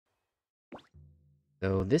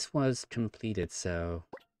So this was completed, so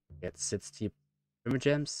get 60 primer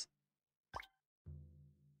gems.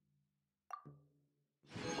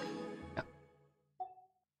 Yeah.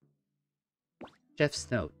 Chef's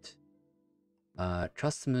note.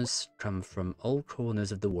 Customers come from all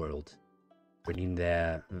corners of the world, bringing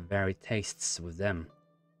their varied tastes with them.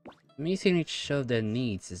 Meeting each of their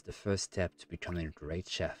needs is the first step to becoming a great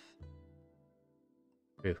chef.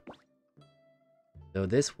 True. So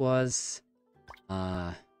this was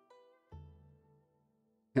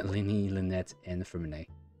Linny, Lynette, and Fermine.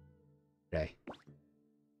 Okay.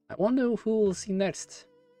 I wonder who we'll see next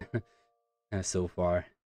so far.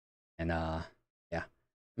 And yeah.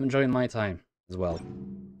 I'm enjoying my time as well.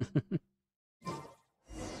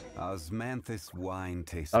 Osmanthus wine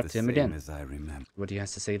tastes Talk the to him same again. as I remember. What do you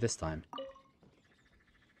have to say this time?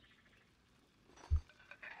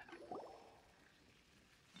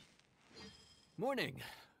 Morning.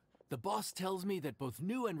 The boss tells me that both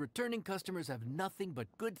new and returning customers have nothing but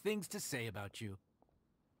good things to say about you.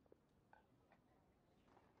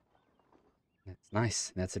 That's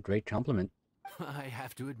nice. That's a great compliment. I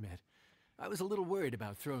have to admit, I was a little worried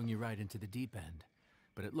about throwing you right into the deep end,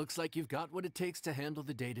 but it looks like you've got what it takes to handle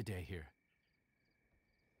the day-to-day here.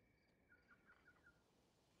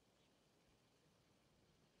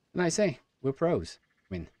 And I say, we're pros.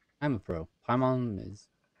 I mean, I'm a pro. Paimon is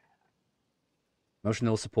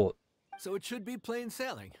emotional support. So it should be plain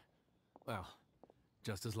sailing. Well,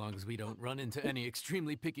 just as long as we don't run into any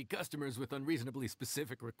extremely picky customers with unreasonably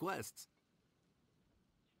specific requests.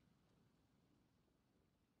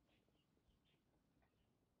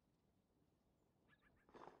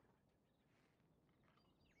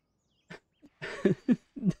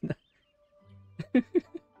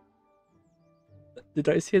 Did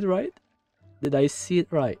I see it right? Did I see it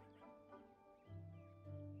right?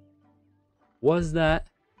 Was that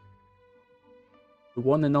the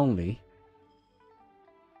one and only?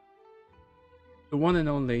 The one and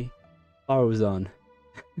only Aruzan.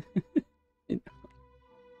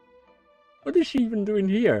 What is she even doing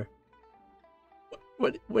here?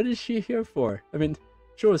 What is she here for? I mean,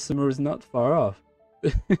 sure, Summer's not far off.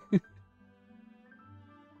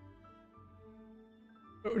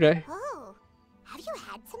 Okay. Oh, have you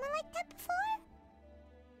had someone like that before?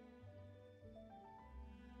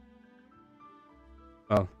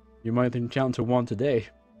 Well, you might encounter one today.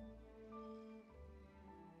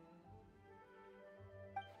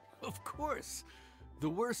 Of course! The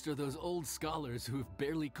worst are those old scholars who have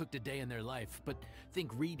barely cooked a day in their life, but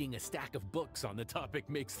think reading a stack of books on the topic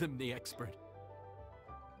makes them the expert.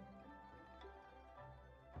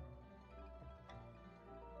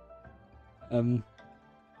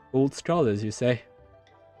 Old scholars, you say?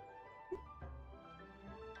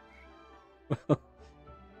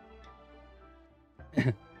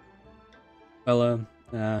 Well,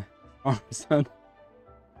 our son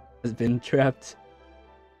has been trapped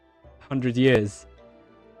 100 years.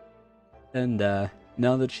 And,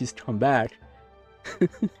 now that she's come back,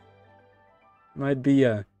 might be,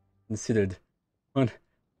 considered one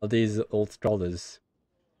of these old scholars.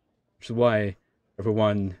 Which is why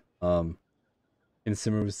everyone, in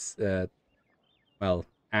Simmer's, well,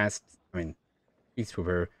 asked, I mean, speaks with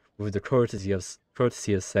her with the courtesy of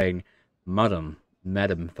saying, Madam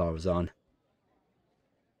Farzan.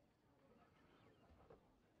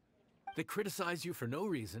 They criticize you for no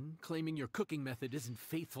reason, claiming your cooking method isn't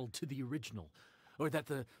faithful to the original, or that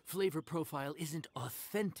the flavor profile isn't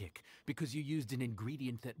authentic because you used an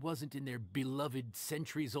ingredient that wasn't in their beloved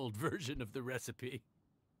centuries-old version of the recipe.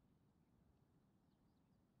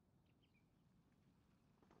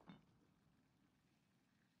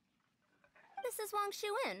 This is Wang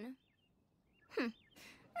Shuin.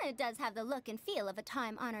 It does have the look and feel of a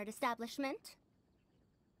time-honored establishment.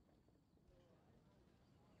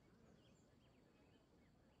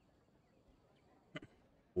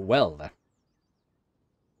 Well,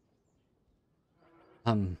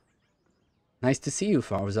 nice to see you,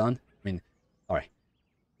 Farzan. I mean, sorry,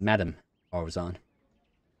 Madam Farzan.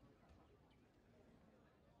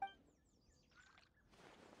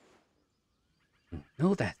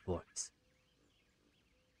 Know that voice.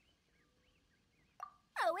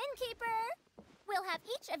 Oh, innkeeper! We'll have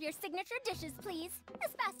each of your signature dishes, please,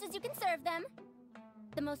 as fast as you can serve them.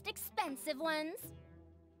 The most expensive ones.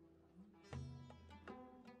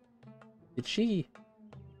 Did she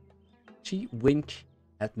wink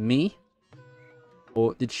at me?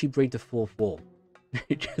 Or did she break the fourth wall?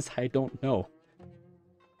 Because I don't know.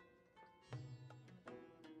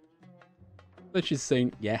 But she's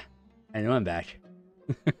saying, yeah, I know I'm back.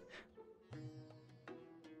 Farzan!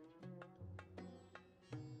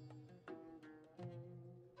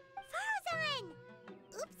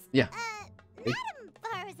 Yeah. Madam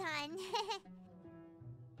Farzan.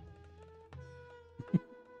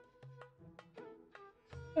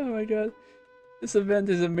 Oh my god. This event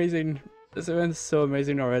is amazing. This event is so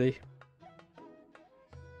amazing already.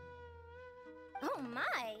 Oh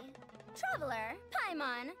my! Traveler,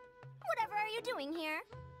 Paimon, whatever are you doing here?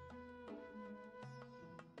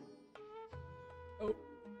 Oh,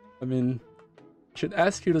 I mean, I should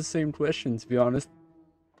ask you the same question, to be honest.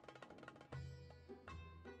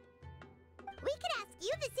 We could ask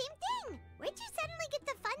you the same thing! Where'd you suddenly get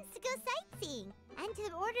the funds to go sightseeing? And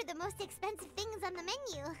to order the most expensive things on the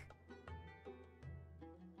menu?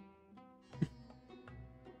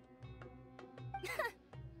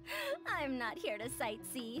 I'm not here to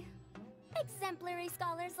sightsee. Exemplary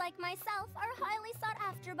scholars like myself are highly sought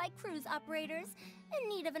after by cruise operators in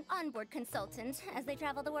need of an onboard consultant as they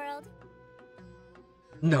travel the world.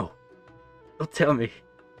 No. Don't tell me.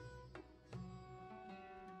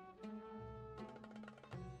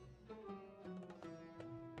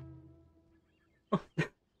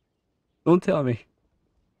 Don't tell me.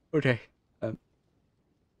 Okay. I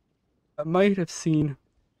might have seen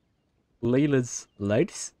Layla's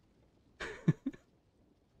lights.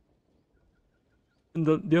 And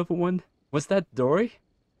the other one, was that Dory?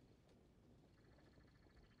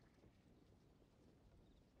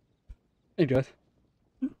 Hey, God.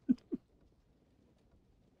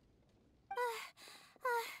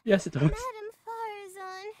 Yes, it was. Madam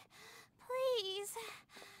Farzan, please,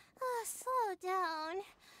 slow down.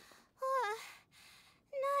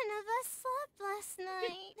 None of us slept last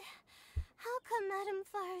night. How come Madam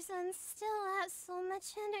Farzan still has so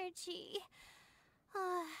much energy?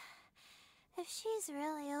 If she's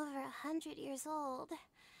really over 100 years old,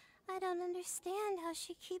 I don't understand how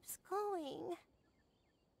she keeps going.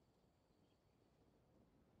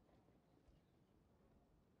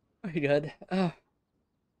 Oh my God. Oh.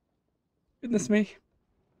 Goodness me.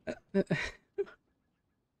 It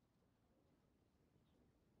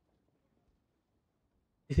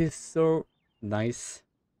is so nice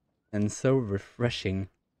and so refreshing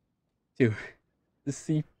to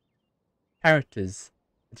see characters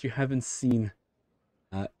that you haven't seen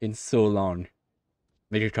in so long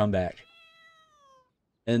make a comeback,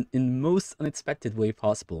 and in most unexpected way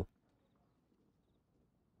possible.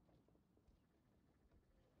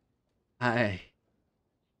 I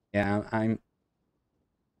yeah I'm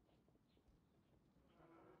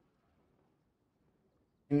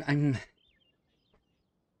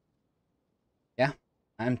yeah,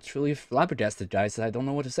 I'm truly flabbergasted, guys. I don't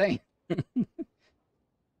know what to say.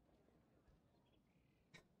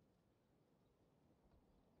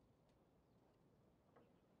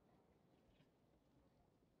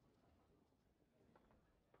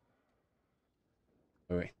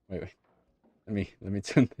 Wait. Let me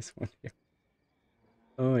turn this one here.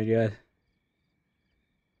 Oh my God.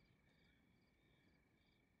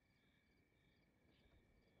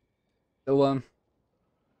 So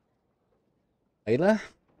Layla,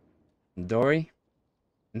 Dory,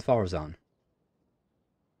 and Farzan.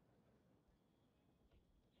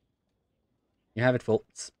 You have it,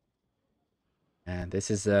 folks. And this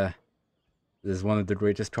is one of the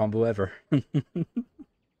greatest combo ever.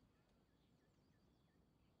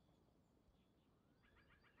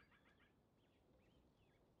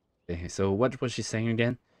 Okay, so what was she saying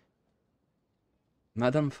again?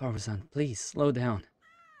 Madame Farzan, please slow down.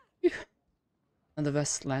 And the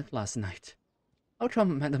vest slept last night. How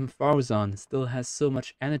come Madame Farzan still has so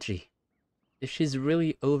much energy? If she's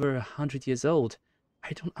really over 100 years old,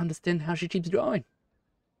 I don't understand how she keeps going.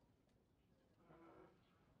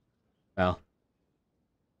 Well,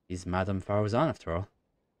 she's Madame Farzan after all.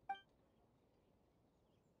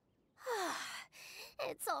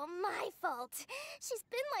 It's all my fault. She's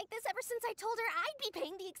been like this ever since I told her I'd be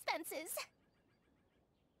paying the expenses.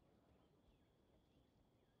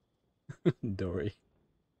 Dory.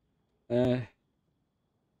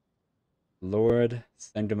 Lord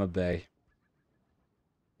Sangama Bay.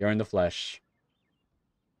 You're in the flesh.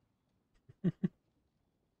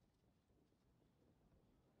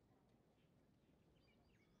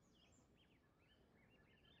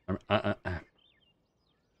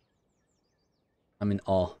 I'm in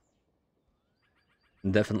awe.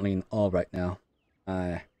 I'm definitely in awe right now.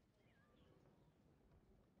 Yeah,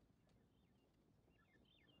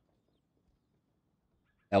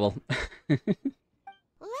 well. Layla!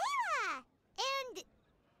 And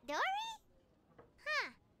Dory?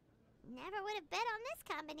 Huh. Never would have bet on this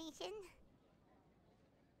combination.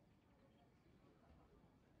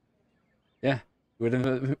 Yeah,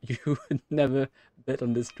 you would never bet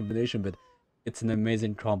on this combination, but it's an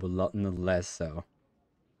amazing combo nonetheless, so.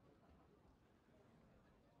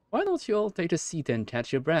 Why don't you all take a seat and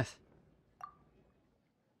catch your breath?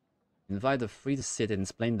 Invite the free to sit and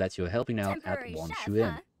explain that you're helping out at Temporary Want chef, You In.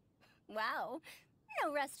 huh? Wow.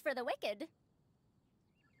 No rest for the wicked.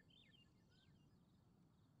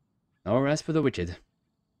 No rest for the wicked.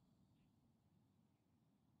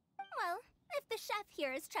 Well, if the chef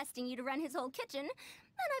here is trusting you to run his whole kitchen,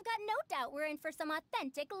 then I've got no doubt we're in for some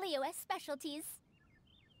authentic Liyue specialties.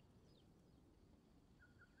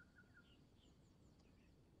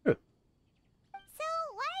 Sure. So,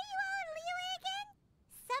 why are you all in Liyue again?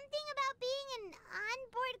 Something about being an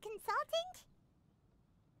onboard consultant?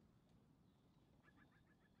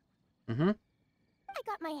 Mm-hmm. I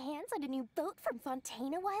got my hands on a new boat from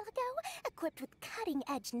Fontaine a while ago, equipped with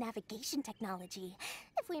cutting-edge navigation technology.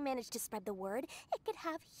 If we manage to spread the word, it could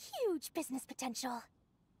have huge business potential.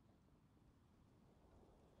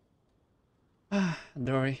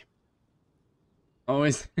 Dory.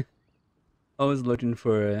 Always, always looking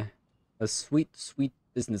for a sweet, sweet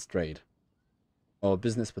business trade or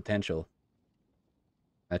business potential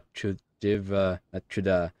that should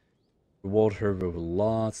reward her with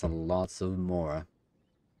lots and lots of more.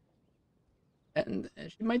 And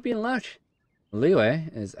she might be in luck.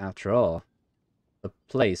 Liyue is, after all, the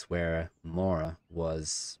place where Mora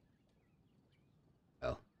was,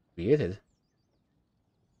 well, created.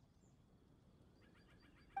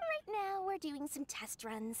 Right now, we're doing some test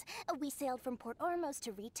runs. We sailed from Port Ormos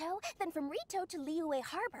to Rito, then from Rito to Liyue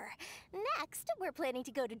Harbor. Next, we're planning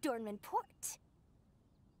to go to Dornman Port.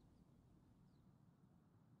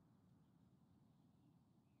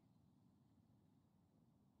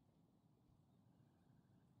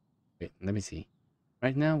 Wait, let me see.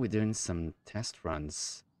 Right now, we're doing some test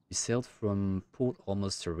runs. We sailed from Port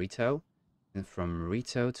almost to Rito, and from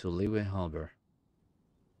Rito to Liyue Harbor.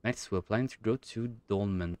 Next, we're planning to go to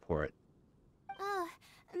Dolmen Port. Oh,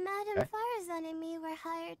 Madame Okay. Farazan and me were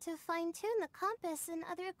hired to fine-tune the compass and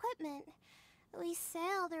other equipment. We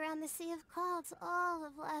sailed around the Sea of Clouds all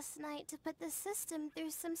of last night to put the system through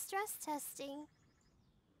some stress testing.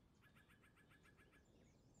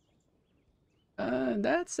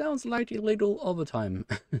 That sounds like illegal overtime.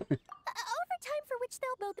 Overtime for which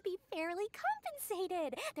they'll both be fairly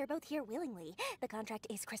compensated. They're both here willingly. The contract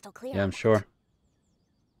is crystal clear. Yeah, on I'm that. sure.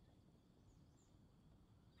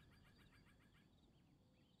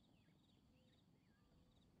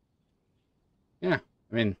 Yeah,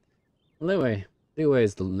 I mean, Liyue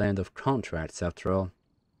is the land of contracts, after all.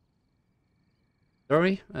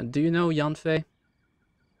 Dory, do you know Yanfei?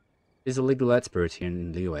 She's a legal expert here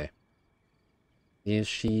in Liyue. If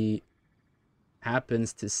she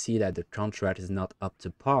happens to see that the contract is not up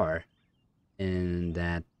to par, and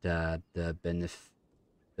that the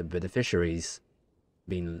beneficiaries,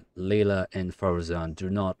 being Layla and Farzan,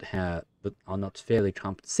 are not fairly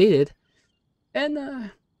compensated,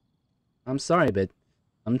 and I'm sorry, but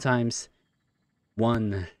sometimes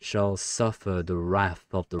one shall suffer the wrath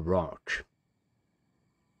of the rock.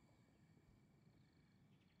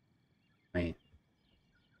 I mean,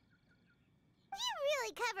 You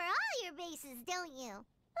really cover all your bases, don't you?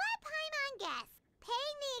 Let Paimon guess.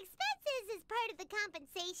 Paying the expenses is part of the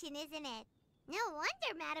compensation, isn't it? No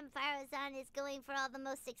wonder Madame Farazan is going for all the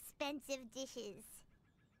most expensive dishes.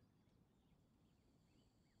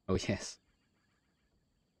 oh yes.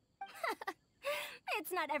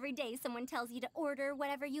 It's not every day someone tells you to order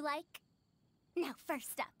whatever you like. Now,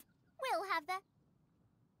 first up, we'll have the...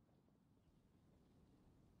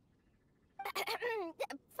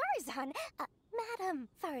 Farazan, Madame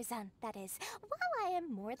Farazan, that is. While I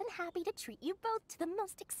am more than happy to treat you both to the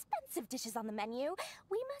most expensive dishes on the menu,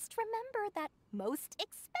 we must remember that most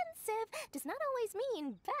expensive does not always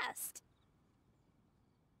mean best.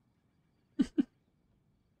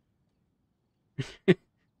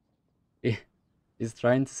 He's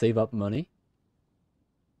trying to save up money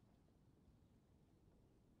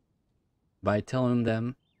by telling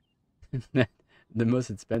them that the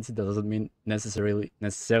most expensive doesn't mean necessarily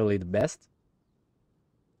the best.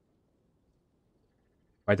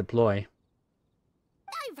 Quite a ploy.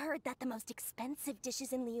 I've heard that the most expensive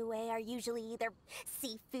dishes in Liyue are usually either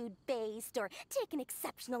seafood-based or take an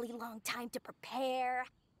exceptionally long time to prepare.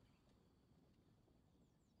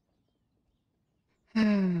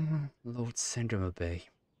 Lord Syndrome Bay.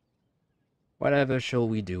 Whatever shall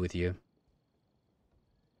we do with you?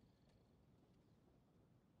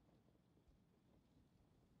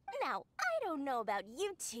 Now, I don't know about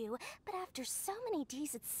you two, but after so many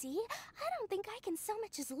days at sea, I don't think I can so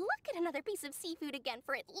much as look at another piece of seafood again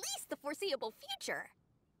for at least the foreseeable future.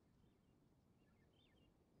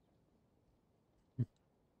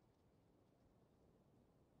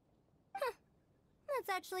 That's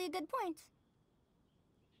actually a good point.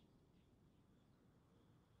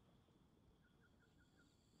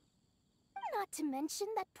 Not to mention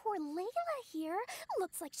that poor Layla here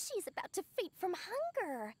looks like she's about to faint from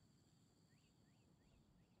hunger.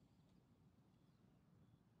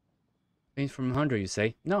 Faint from hunger, you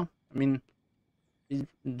say? No, I mean, he's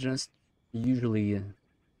just usually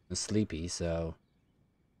sleepy, so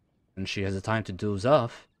when she has the time to doze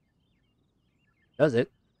off, does it?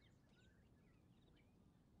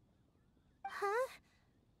 Huh?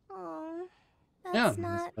 Oh, Yeah, that's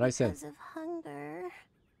not that's what I said. because of hunger.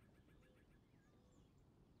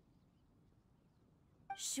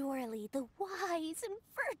 Surely the wise and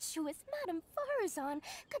virtuous Madame Farazan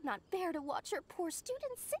could not bear to watch her poor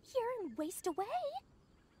students sit here and waste away.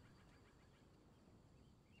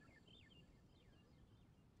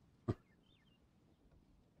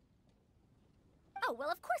 Oh,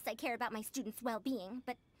 well, of course I care about my students' well-being,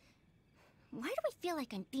 but why do I feel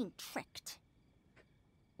like I'm being tricked?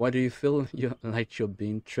 Why do you feel like you're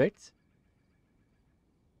being tricked?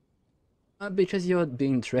 Because you're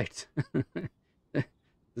being tricked.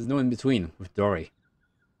 There's no in between with Dory.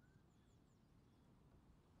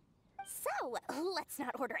 So, let's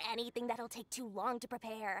not order anything that'll take too long to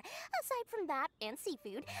prepare. Aside from that and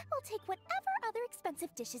seafood, we'll take whatever other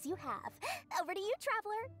expensive dishes you have. Over to you,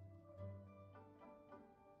 traveler.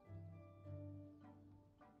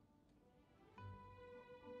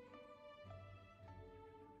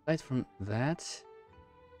 Aside from that,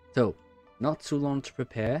 so not too long to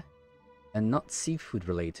prepare, and not seafood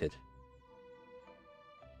related.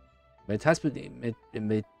 But it has to be,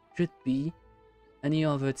 it should be any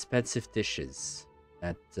other expensive dishes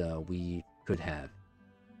that we could have.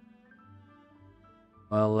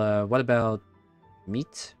 Well, what about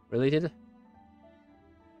meat related?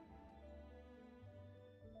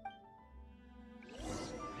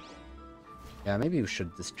 Yeah, maybe we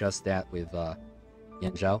should discuss that with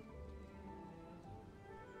Yanxiao.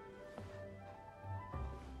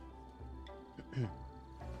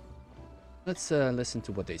 Let's listen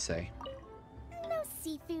to what they say. No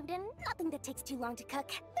seafood and nothing that takes too long to cook.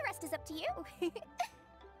 The rest is up to you.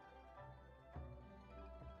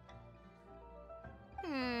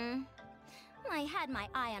 I had my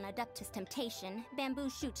eye on Adeptus Temptation, bamboo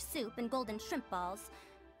shoot soup, and golden shrimp balls.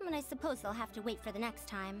 But I suppose they'll have to wait for the next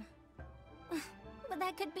time. But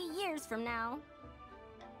that could be years from now.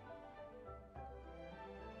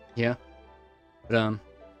 Yeah. But,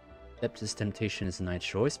 Adeptus Temptation is a nice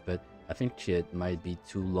choice, but I think it might be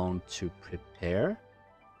too long to prepare.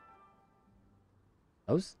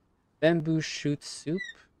 Those bamboo shoot soup.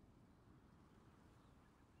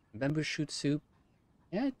 Bamboo shoot soup.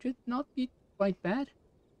 Yeah, it could not be quite bad.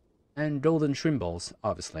 And golden shrimp balls,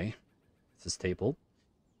 obviously. It's a staple.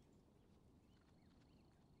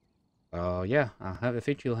 Oh yeah, I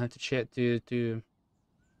think you'll have to to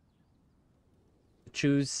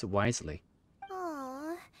choose wisely.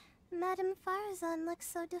 Aw, Madame Farazan looks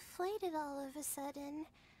so deflated all of a sudden.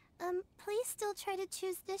 Please still try to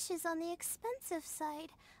choose dishes on the expensive side,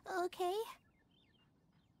 okay?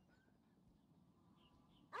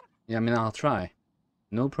 Yeah, I mean, I'll try.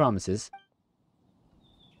 No promises.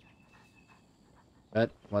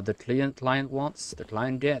 But what the client wants, the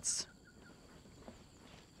client gets.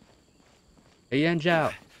 Hey,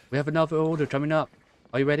 Yanxiao, we have another order coming up.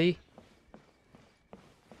 Are you ready?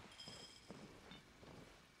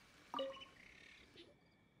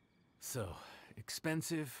 So,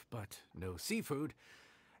 expensive, but no seafood,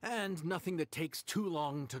 and nothing that takes too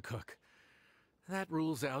long to cook. That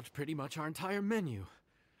rules out pretty much our entire menu.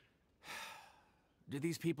 Do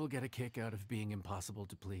these people get a kick out of being impossible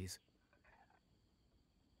to please?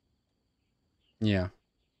 Yeah.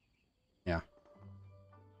 Yeah.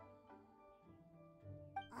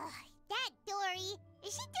 Ugh, that Dory!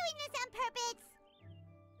 Is she doing this on purpose?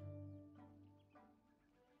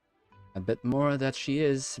 A bit more that she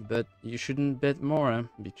is, but you shouldn't bet more,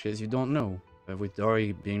 because you don't know. But with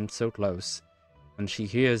Dory being so close, when she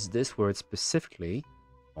hears this word specifically,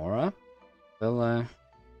 Aura, well,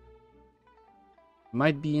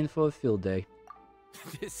 might be in for a field day.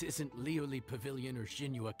 This isn't Lioli Pavilion or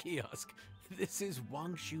Xinhua Kiosk. This is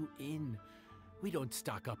Wangshu Inn. We don't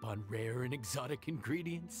stock up on rare and exotic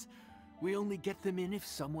ingredients. We only get them in if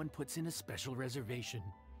someone puts in a special reservation.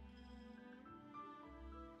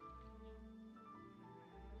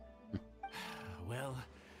 Well,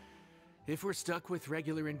 if we're stuck with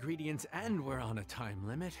regular ingredients and we're on a time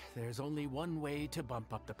limit, there's only one way to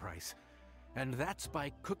bump up the price. And that's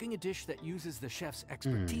by cooking a dish that uses the chef's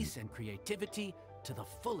expertise and creativity to the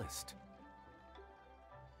fullest.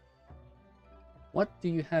 What do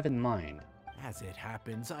you have in mind? As it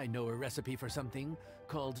happens, I know a recipe for something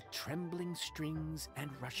called trembling strings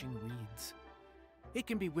and rushing reeds. It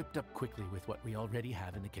can be whipped up quickly with what we already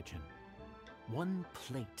have in the kitchen. One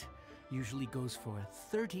plate usually goes for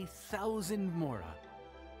 30,000 mora.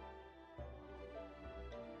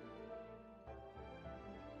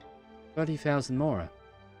 30,000 more.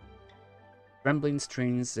 Trembling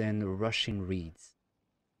strings and rushing reeds.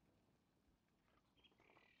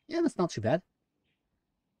 Yeah, that's not too bad.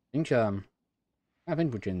 I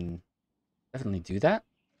think we can definitely do that.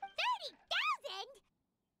 30,000?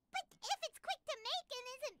 But if it's quick to make and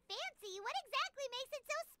isn't fancy, what exactly makes it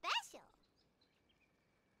so special?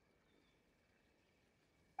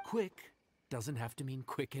 Quick doesn't have to mean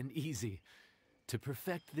quick and easy. To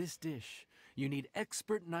perfect this dish, you need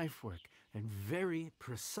expert knife work and very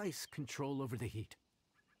precise control over the heat.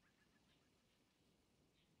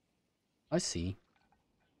 I see.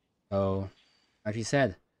 Oh, like you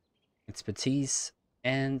said, expertise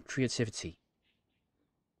and creativity.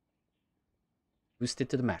 Boosted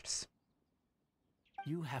to the max.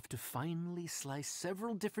 You have to finely slice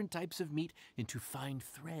several different types of meat into fine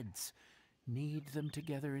threads, knead them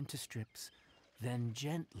together into strips, then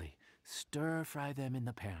gently stir-fry them in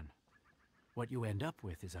the pan. What you end up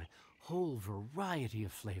with is a whole variety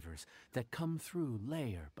of flavors that come through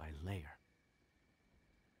layer by layer.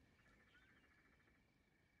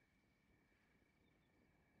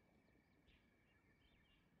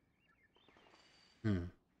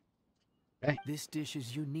 Okay. This dish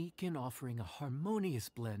is unique in offering a harmonious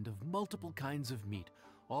blend of multiple kinds of meat,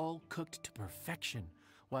 all cooked to perfection,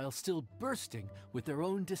 while still bursting with their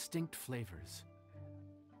own distinct flavors.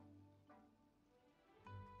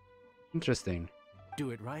 Interesting.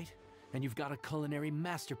 Do it right, and you've got a culinary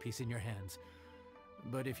masterpiece in your hands.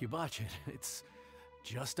 But if you botch it, it's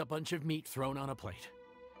just a bunch of meat thrown on a plate.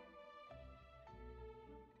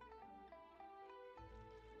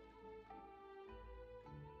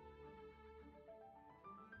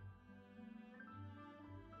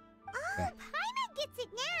 Oh, Paimon gets it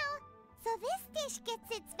now! So this dish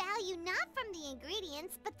gets its value not from the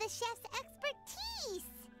ingredients, but the chef's expertise!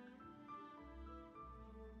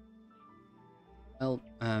 Well,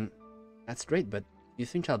 that's great, but you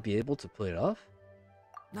think I'll be able to pull it off?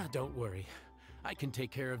 Nah, don't worry. I can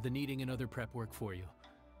take care of the kneading and other prep work for you.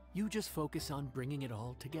 You just focus on bringing it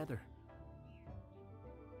all together.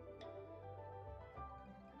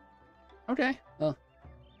 Okay, well,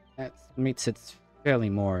 that makes it fairly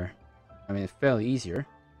easier.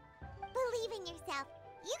 Believe in yourself.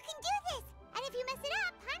 You can do this! And if you mess it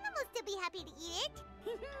up, Paimon will still be happy to eat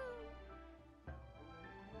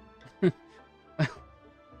it.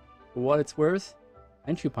 For what it's worth,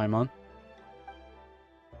 thank you, Paimon.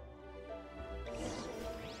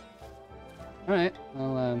 Alright,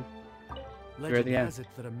 well, Legend the end. has it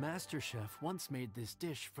that a master chef once made this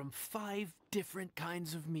dish from 5 different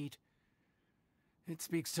kinds of meat. It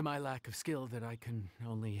speaks to my lack of skill that I can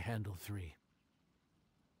only handle 3.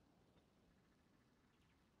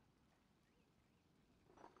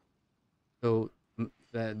 So,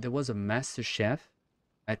 there was a master chef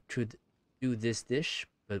that could do this dish,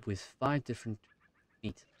 but with 5 different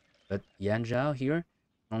meat. But Yanxiao here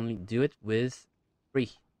can only do it with 3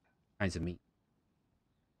 kinds of meat.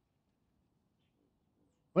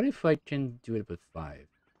 What if I can do it with 5?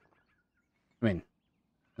 I mean,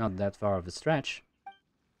 not that far of a stretch.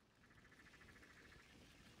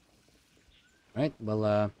 Right,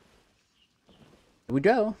 well, here we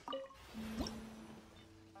go.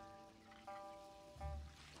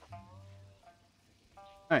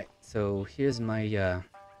 Alright, so here's my, this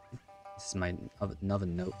is my another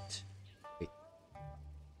note. Wait.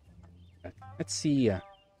 Let's see, what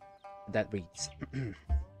that reads.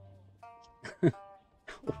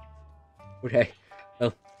 Okay,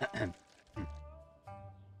 well,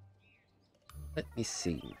 let me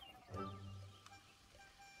see.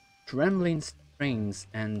 Trembling strings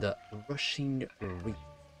and rushing reeds.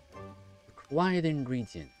 Required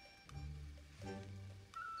ingredient.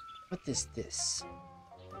 What is this?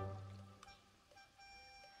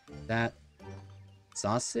 That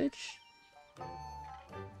sausage?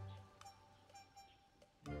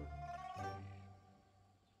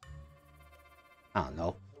 I don't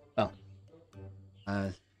know. Well,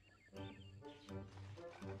 I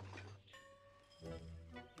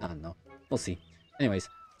don't know. We'll see. Anyways,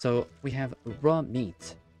 so we have raw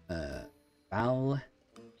meat, fowl,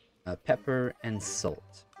 pepper, and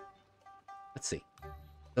salt. Let's see.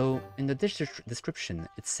 So in the dish description,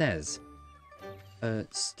 it says a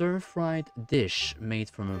stir-fried dish made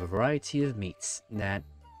from a variety of meats that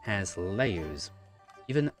has layers,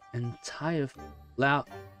 even entire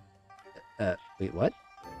wait, what?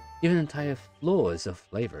 Even entire floors of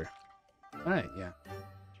flavor. Alright, yeah.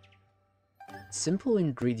 Simple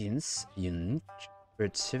ingredients, unique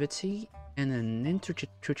creativity, and an intricate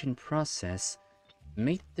process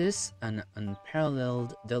made this an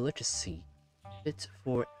unparalleled delicacy, fit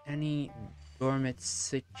for any gourmet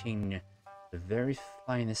seeking the very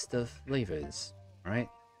finest of flavors, right?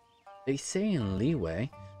 They say in Leeway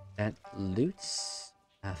that lutes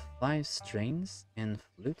have 5 strings and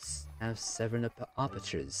flutes have 7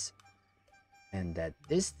 apertures, and that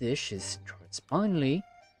this dish is correspondingly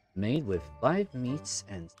made with 5 meats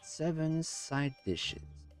and 7 side dishes.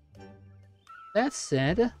 That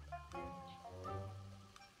said,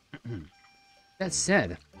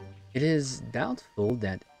 it is doubtful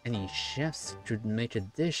that any chefs could make a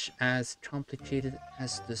dish as complicated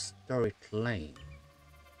as the story claims.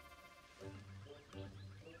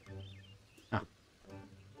 Ah,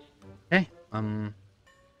 okay.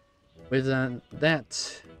 With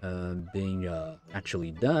that being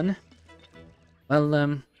actually done, well,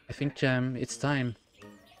 I think it's time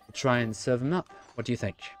to try and serve them up. What do you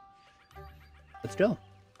think? Let's go.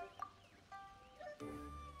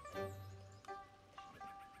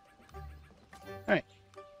 Alright.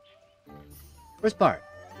 First part.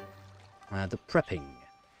 The prepping.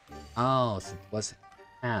 Oh, so it was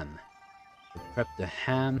ham. To prep the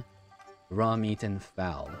ham, raw meat, and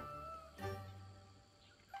fowl.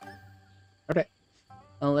 Okay.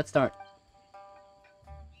 Well, let's start.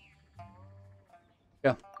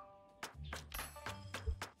 Go.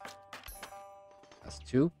 That's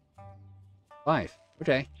 2. 5.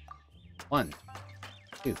 Okay. 1,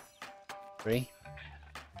 2, 3,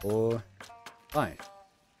 4, 5.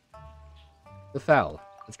 The fowl.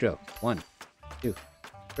 Let's go. 1, 2,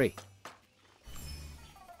 3.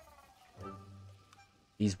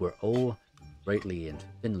 These were all brightly and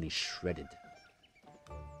thinly shredded.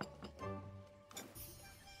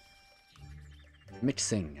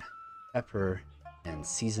 Mixing pepper and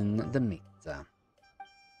season the meat.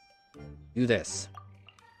 Do this.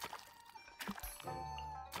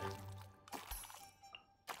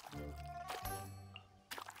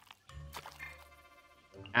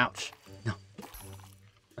 Ouch. No.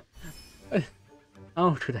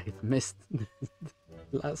 How could I have missed the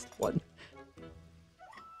last one?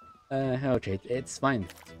 Okay, it's fine.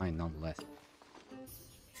 It's fine nonetheless.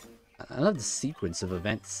 I love the sequence of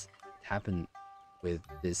events that happen with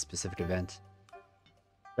this specific event.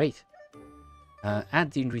 Great.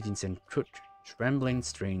 Add the ingredients and cook trembling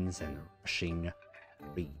strings and rushing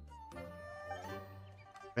reeds.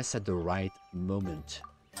 Press at the right moment.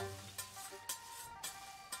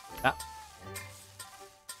 Ah.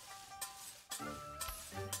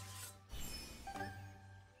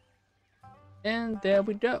 And there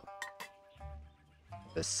we go.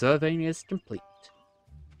 The serving is complete.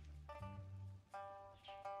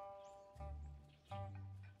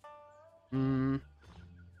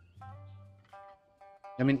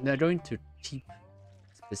 I mean, they're going to keep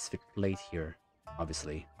a specific plate here,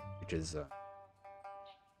 obviously, which is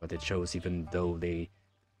what it shows, even though they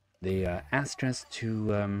asked us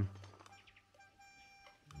to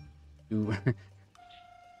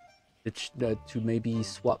to maybe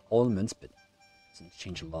swap elements, but it doesn't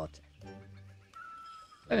change a lot.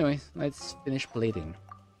 Anyway, let's finish plating.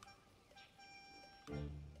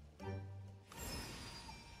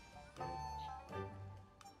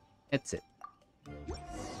 That's it.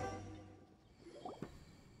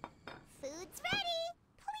 Food's ready.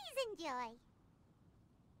 Please enjoy.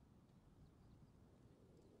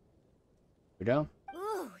 We go.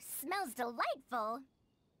 Ooh, smells delightful.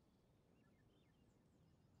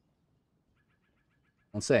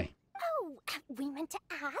 Don't say. Oh, we meant to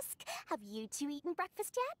ask. Have you two eaten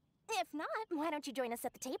breakfast yet? If not, why don't you join us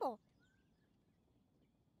at the table?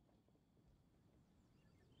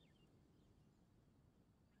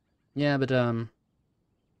 Yeah, but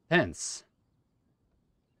pence.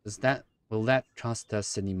 Will that cost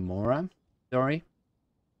us any more, Dory?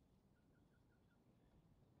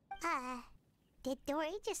 Did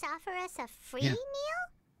Dory just offer us a free Yeah. meal?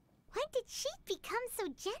 When did she become so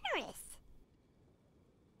generous?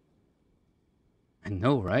 I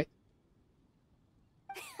know, right?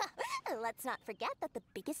 Let's not forget that the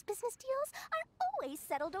biggest business deals are always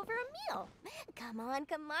settled over a meal. Come on,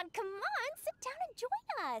 come on, come on. Sit down and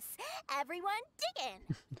join us. Everyone, dig in.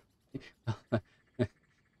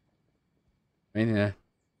 I mean, if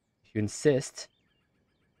you insist.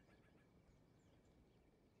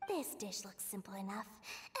 This dish looks simple enough.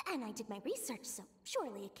 And I did my research, so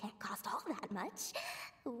surely it can't cost all that much.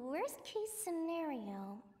 Worst case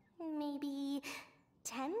scenario, maybe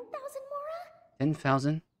 10,000 mora?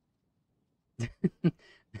 10,000?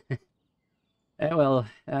 Well,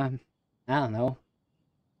 I don't know.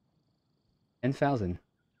 10,000.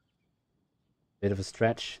 Bit of a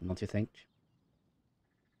stretch, don't you think?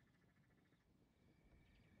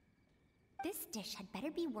 This dish had better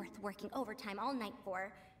be worth working overtime all night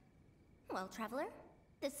for. Well, traveler,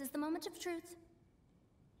 this is the moment of truth.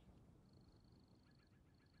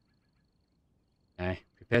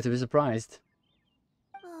 Prepare to be surprised.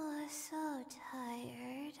 Oh, so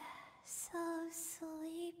tired. So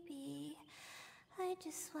sleepy. I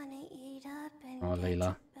just want to eat up and Oh, get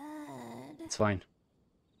Layla. to bed. It's fine.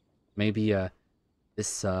 Maybe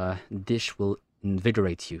this dish will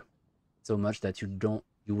invigorate you so much that you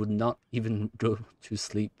would not even go to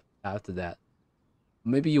sleep after that.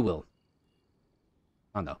 Maybe you will.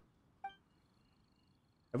 I don't know.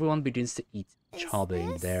 Everyone begins to eat, Is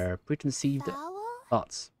chopping this their preconceived foul?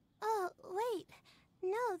 thoughts. Oh, wait.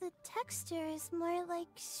 No, the texture is more like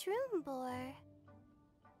shroom boar.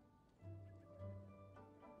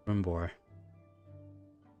 Remember,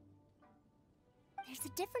 There's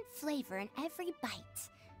a different flavor in every bite.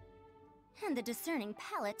 And the discerning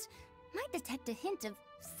palate might detect a hint of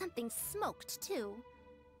something smoked, too.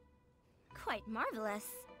 Quite marvelous.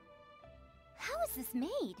 How is this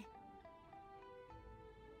made?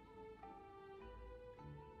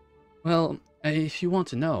 well, if you want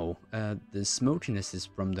to know, the smokiness is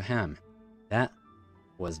from the ham. That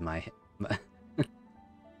was my.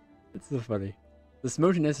 It's so funny. The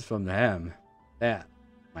smokiness is from the ham. That,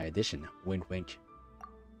 my addition. Wink, wink.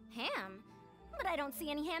 Ham? But I don't see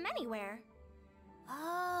any ham anywhere.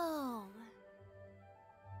 Oh.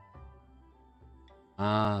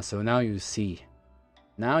 Ah, so now you see.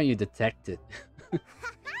 Now you detect it.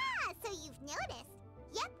 Haha! So you've noticed.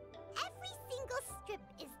 Yep, every single strip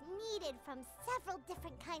is kneaded from several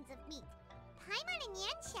different kinds of meat. Paimon and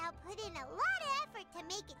Yanxiao put in a lot of effort to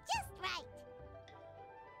make it just right.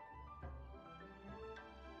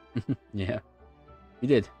 Yeah, you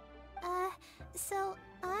did. So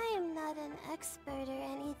I'm not an expert or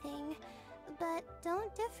anything, but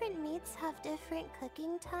don't different meats have different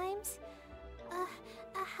cooking times?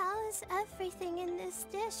 How is everything in this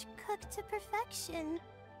dish cooked to perfection?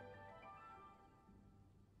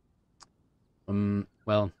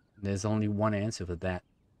 Well, there's only one answer for that.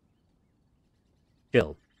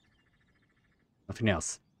 Skill. Nothing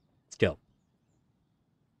else. Skill.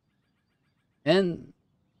 And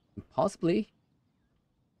possibly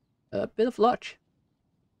a bit of luck.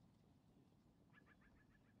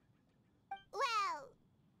 Well,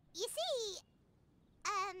 you see,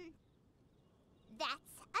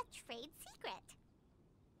 that's a trade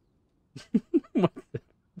secret.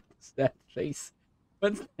 What's that face?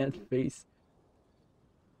 What's that face?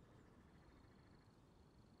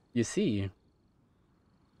 You see,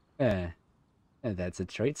 that's a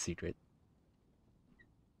trade secret.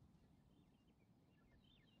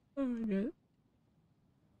 Oh my god.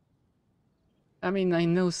 I mean, I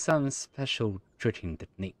know some special cooking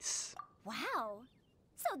techniques. Wow.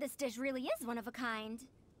 So this dish really is one of a kind.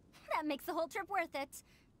 That makes the whole trip worth it.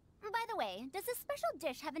 By the way, does this special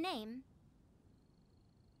dish have a name?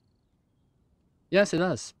 Yes, it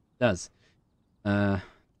does. It does.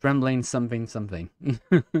 Trembling something something.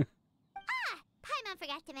 Paimon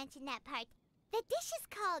forgot to mention that part. The dish is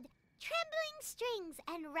called Trembling Strings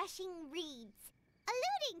and Rushing Reeds,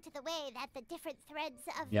 alluding to the way that the different threads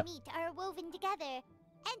of Yep. meat are woven together.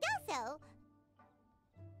 And also,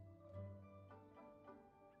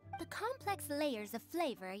 The complex layers of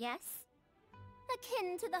flavor, yes?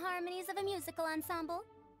 Akin to the harmonies of a musical ensemble?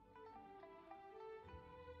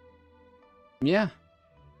 Yeah.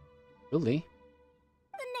 Really?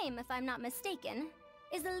 The name, if I'm not mistaken,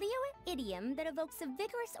 is a Liyue idiom that evokes a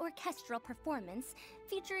vigorous orchestral performance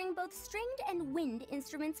featuring both stringed and wind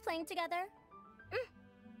instruments playing together.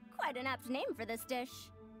 Quite an apt name for this dish.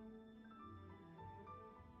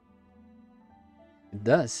 It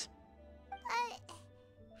does.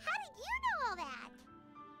 how did you know all that?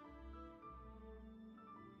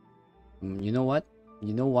 You know what?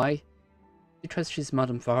 You know why? Because she's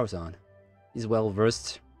Madame Farzan. He's well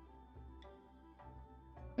versed.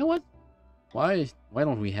 You know what? Why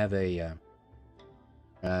don't we have a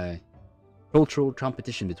cultural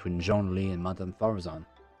competition between Jean Li and Madame Farzan?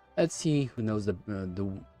 Let's see who knows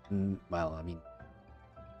well, I mean,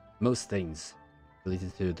 most things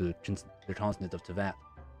related to the continent of Tibet.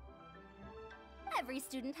 Every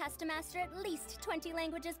student has to master at least 20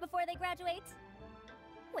 languages before they graduate.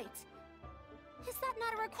 Wait, is that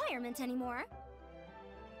not a requirement anymore?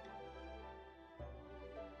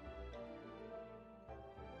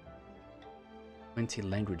 20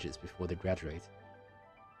 languages before they graduate.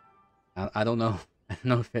 I don't know. I don't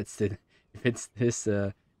know if it's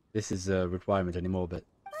this is a requirement anymore, but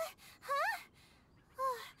Huh?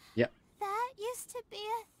 Oh, yeah. that used to be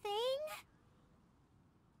a thing?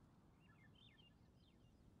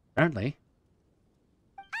 Apparently.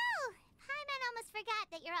 Oh,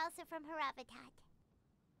 also from her habitat.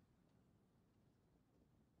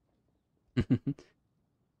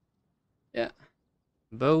 Yeah,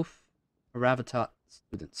 both Ravitat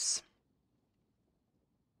students.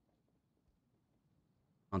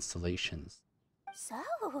 Constellations. So,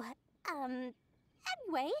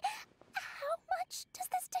 anyway, how much does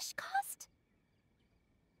this dish cost?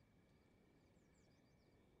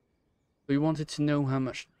 We wanted to know how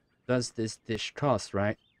much does this dish cost,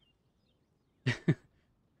 right? Look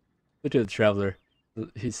at the traveler.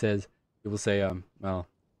 He will say, well,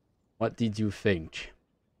 what did you think?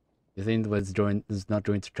 You think it was not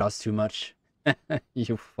going to cost too much?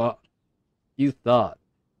 You thought.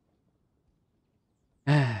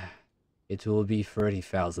 It will be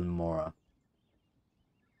 30,000 more.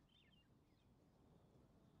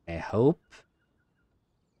 I hope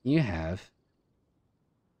you have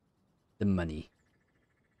the money.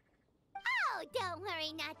 Oh, don't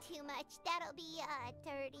worry, not too much. That'll be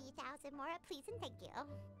 30,000 more, please and thank you.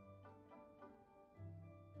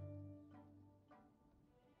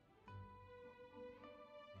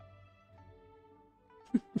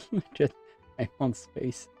 Just I want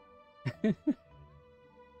space.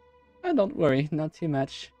 Oh, don't worry, not too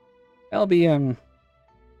much. That'll be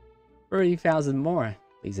 30,000 more,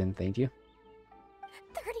 please and thank you.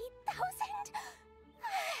 30,000?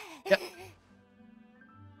 Yep.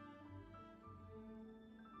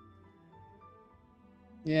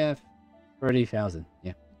 Yeah, 30,000.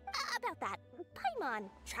 Yeah. About that, Paimon,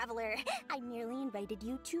 traveler, I merely invited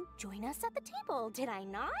you to join us at the table, did I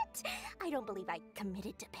not? I don't believe I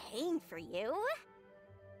committed to paying for you.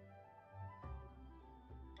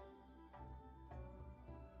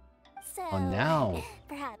 So, Oh, now.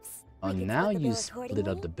 Perhaps. Oh, we could now split the you bill split up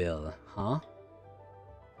accordingly? the bill, huh?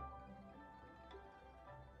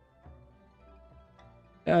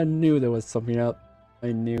 I knew there was something up.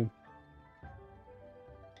 I knew.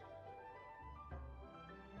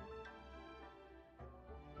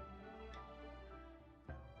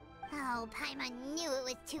 Oh, Paimon knew it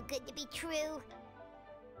was too good to be true.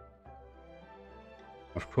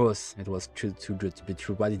 Of course, it was too good to be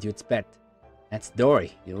true. What did you expect? That's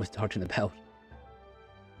Dory you were talking about.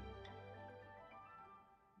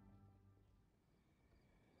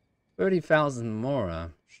 $30,000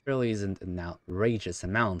 more surely isn't an outrageous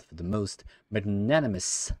amount for the most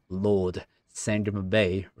magnanimous Lord Sangama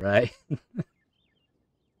Bay, right? Yeah,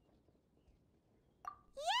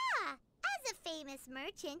 as a famous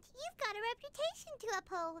merchant, you've got a reputation to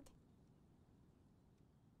uphold.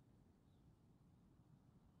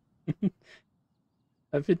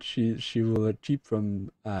 I think she will keep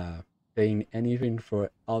from paying anything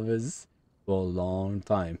for others for a long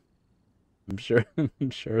time. I'm sure I'm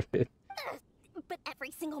sure of it. But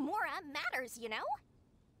every single Mora matters, you know?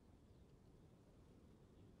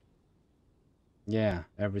 Yeah,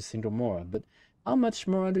 every single Mora. But how much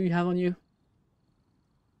Mora do you have on you?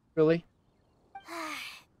 Really?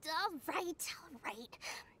 All right.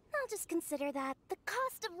 I'll just consider that the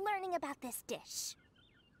cost of learning about this dish.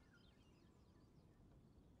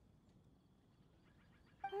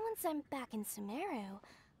 Once I'm back in Sumeru,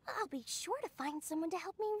 I'll be sure to find someone to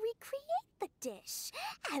help me recreate the dish.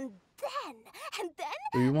 And then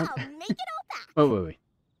Do you want... I'll make it all back. Oh, wait.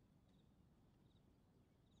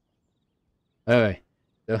 Wait.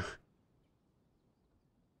 So,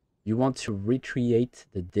 you want to recreate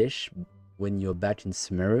the dish when you're back in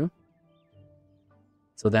Sumeru?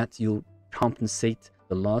 So that you'll compensate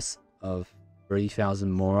the loss of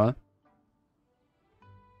 30,000 Mora?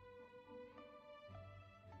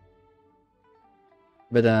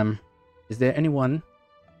 But is there anyone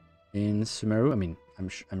in Sumeru? I mean,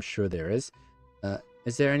 I'm sure there is.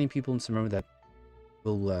 Is there any people in Sumeru that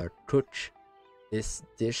will cook this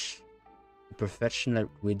dish to perfection like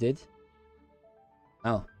we did?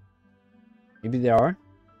 Oh, maybe there are,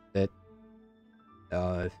 but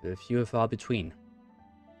few and far between.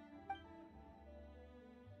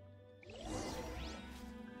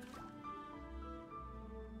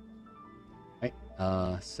 Right.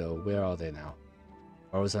 So where are they now?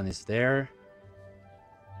 Orozan is there.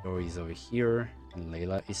 Dory's over here, and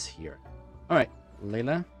Layla is here. All right,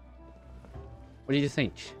 Layla, what do you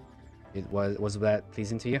think? Was that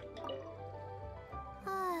pleasing to you?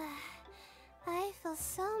 I feel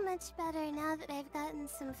so much better now that I've gotten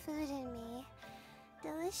some food in me.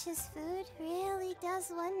 Delicious food really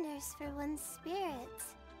does wonders for one's spirit.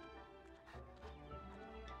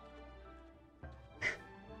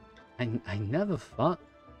 I never thought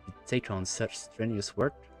you'd take on such strenuous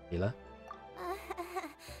work, Layla.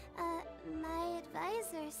 My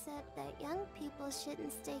advisor said that young people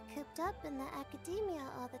shouldn't stay cooped up in the academia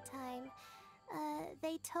all the time.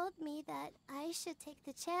 They told me that I should take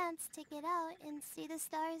the chance to get out and see the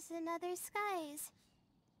stars in other skies.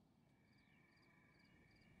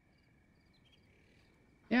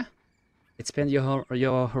 Yeah, expand your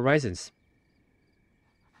horizons.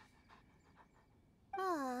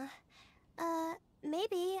 Huh.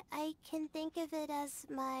 Maybe I can think of it as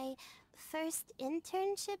my first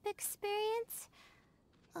internship experience.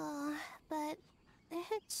 Oh, but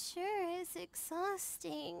it sure is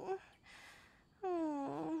exhausting.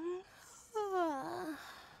 Hmm.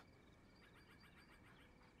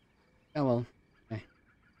 Yeah, well,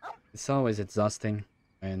 it's always exhausting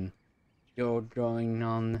when you're going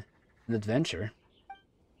on an adventure.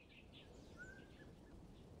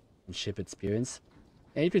 Ship experience.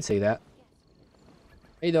 Yeah, you could say that.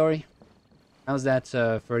 Hey, Dory. How's that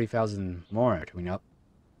 30,000 more coming up?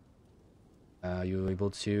 You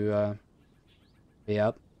able to pay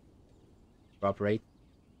up? Cooperate?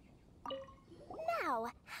 Now,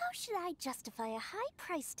 how should I justify a high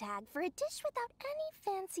price tag for a dish without any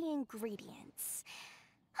fancy ingredients?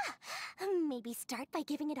 Maybe start by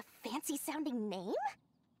giving it a fancy sounding name?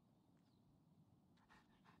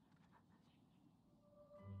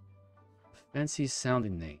 Fancy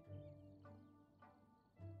sounding name.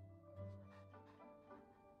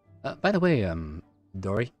 By the way,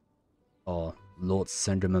 Dory, or Lord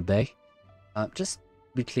Syndrome Bay, just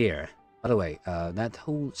be clear. By the way, that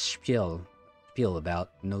whole spiel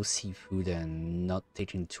about no seafood and not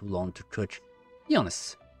taking too long to cook. Be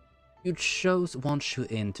honest, you chose want you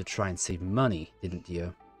in to try and save money, didn't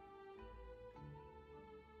you?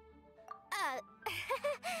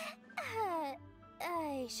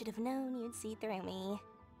 I should have known you'd see through me.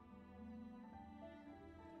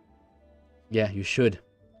 Yeah, you should.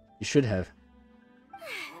 You should have.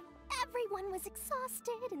 Everyone was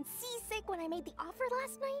exhausted and seasick when I made the offer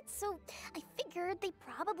last night, so I figured they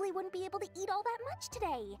probably wouldn't be able to eat all that much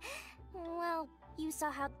today. Well, you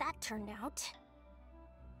saw how that turned out.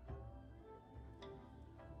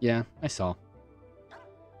 Yeah, I saw.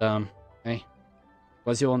 Hey,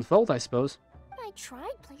 was your own fault, I suppose. I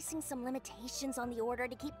tried placing some limitations on the order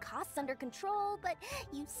to keep costs under control, but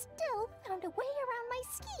you still found a way around my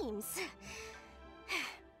schemes.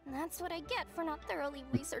 That's what I get for not thoroughly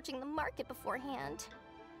researching the market beforehand.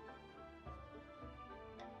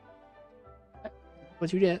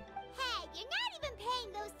 What you did? Hey, you're not even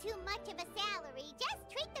paying those too much of a salary. Just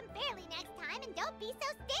treat them fairly next time and don't be so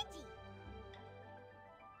stingy.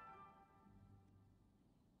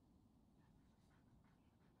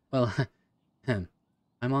 Well,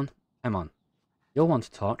 I'm on. You'll want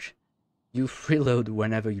to talk. You freeload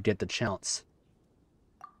whenever you get the chance.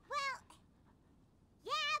 Well,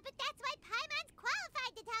 yeah, but that's why Paimon's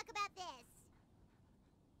qualified to talk about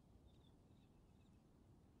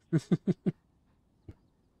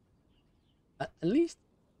this. At least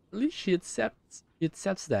she accepts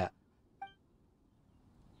that.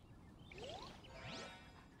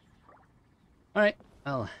 All right,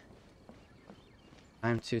 well,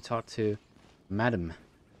 time to talk to Madam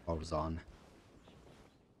Orzon.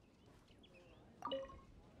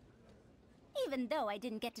 Even though I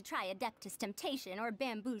didn't get to try Adeptus Temptation or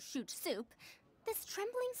Bamboo Shoot Soup, this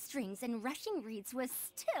trembling strings and rushing reeds was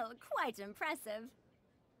still quite impressive.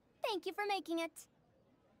 Thank you for making it.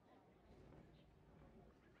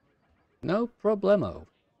 No problemo.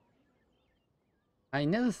 I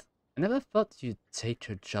never thought you'd take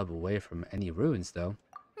your job away from any ruins, though.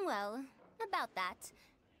 Well, about that.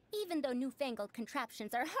 Even though newfangled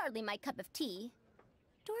contraptions are hardly my cup of tea,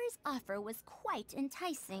 Dory's offer was quite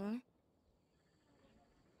enticing.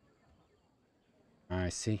 I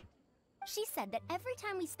see. She said that every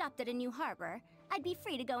time we stopped at a new harbor, I'd be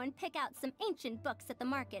free to go and pick out some ancient books at the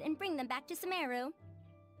market and bring them back to Sumeru.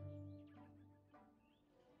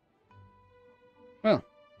 Well,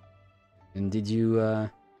 and did you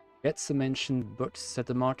get some ancient books at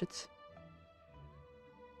the market?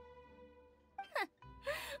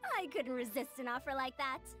 I couldn't resist an offer like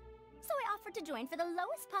that. So I offered to join for the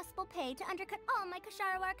lowest possible pay to undercut all my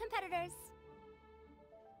Kasharawar competitors.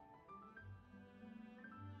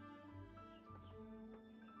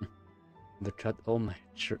 Undercut all my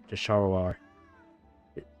Kasharawar.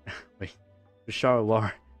 Wait,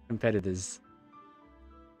 Kasharawar competitors.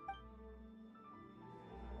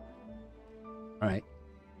 Alright.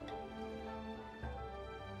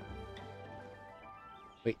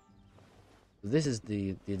 Wait. This is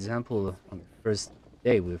the example on the first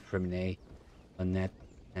day with Remine, Annette,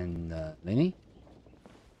 and Lenny.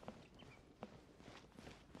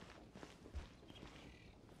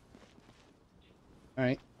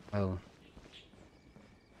 Alright, well.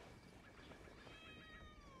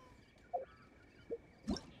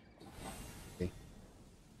 Okay.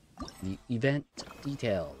 The event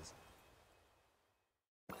details.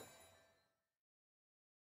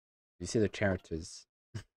 You see the characters.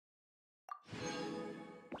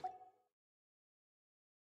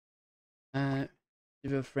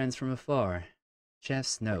 Your friends from afar.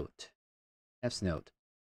 Chef's note. Chef's note.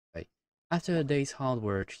 Right. After a day's hard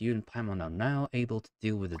work, you and Paimon are now able to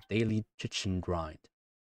deal with the daily kitchen grind.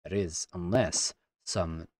 That is, unless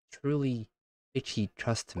some truly itchy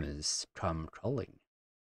customers come calling.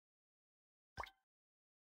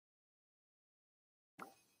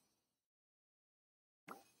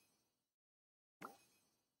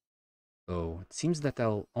 So it seems that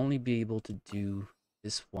I'll only be able to do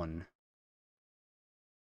this one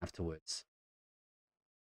afterwards.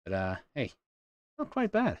 But hey, not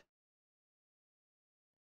quite bad.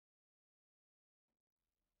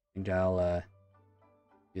 I think I'll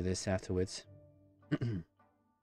do this afterwards.